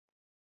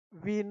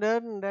We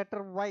learn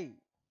letter Y.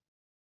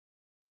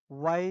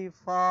 Y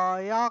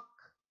for yak,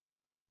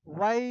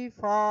 Y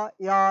for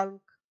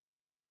yank,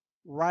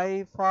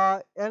 Y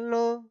for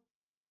yellow,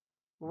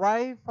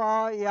 Y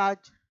for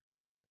yacht,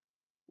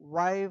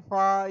 Y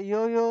for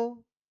yo-yo,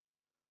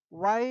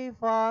 Y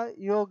for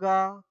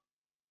yoga,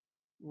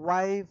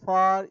 Y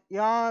for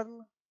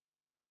yarn,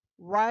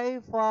 Y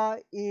for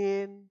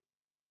in,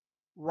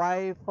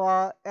 Y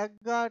for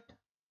eggot.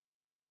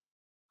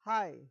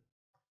 Hi,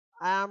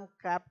 I am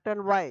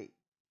Captain Y.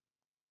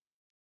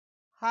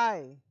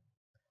 Hi,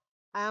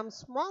 I am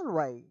small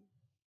y.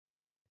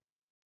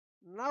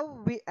 Now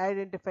we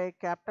identify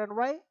Captain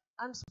Y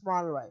and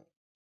small y.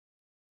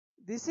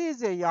 This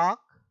is a yak.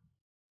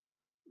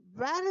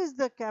 Where is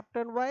the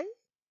Captain Y?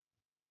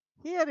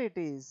 Here it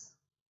is.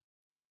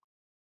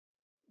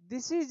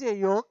 This is a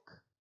yolk.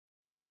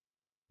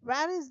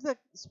 Where is the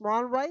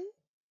small y?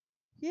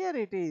 Here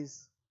it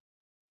is.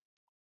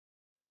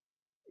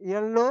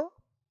 Yellow.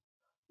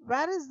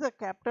 Where is the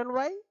Captain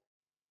Y?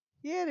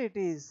 Here it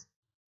is.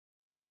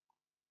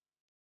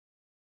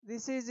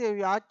 This is a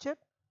yachet.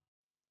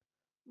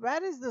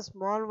 Where is the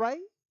small y?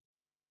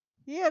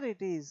 Here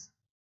it is.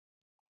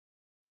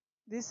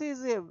 This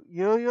is a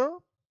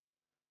yo-yo.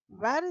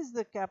 Where is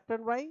the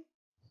Captain Y?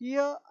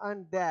 Here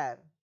and there.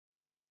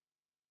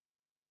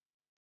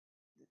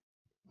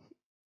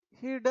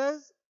 He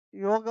does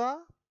yoga.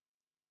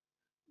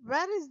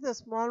 Where is the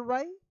small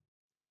y?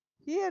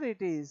 Here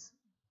it is.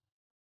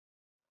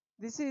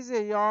 This is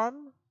a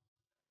yarn.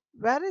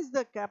 Where is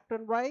the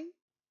Captain Y?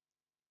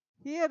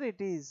 Here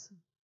it is.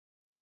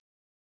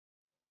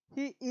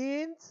 He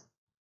eats.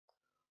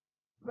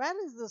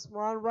 Where is the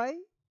small y?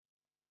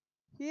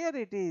 Here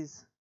it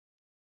is.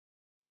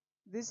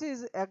 This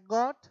is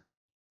eggot.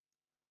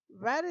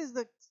 Where is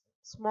the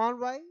small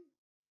y?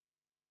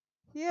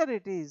 Here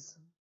it is.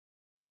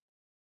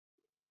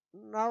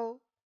 Now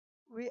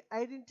we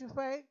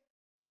identify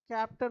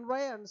Captain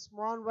Y and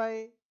small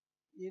y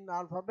in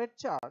alphabet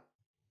chart.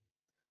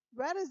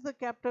 Where is the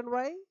Captain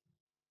Y?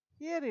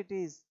 Here it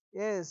is.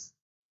 Yes,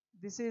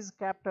 this is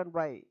Captain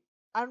Y.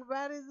 And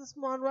where is the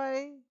small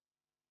y?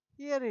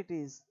 Here it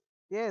is.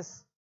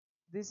 Yes,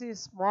 this is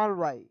small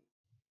y.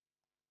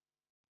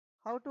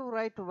 How to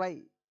write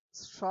y?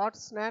 Short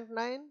slant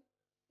line,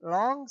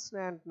 long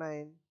slant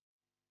line.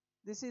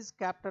 This is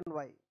Captain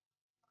Y.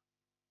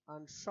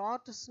 And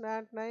short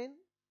slant line,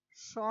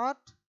 short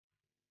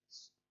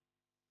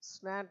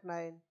slant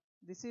line.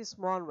 This is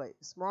small y.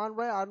 Small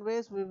y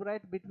always we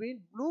write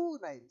between blue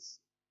lines.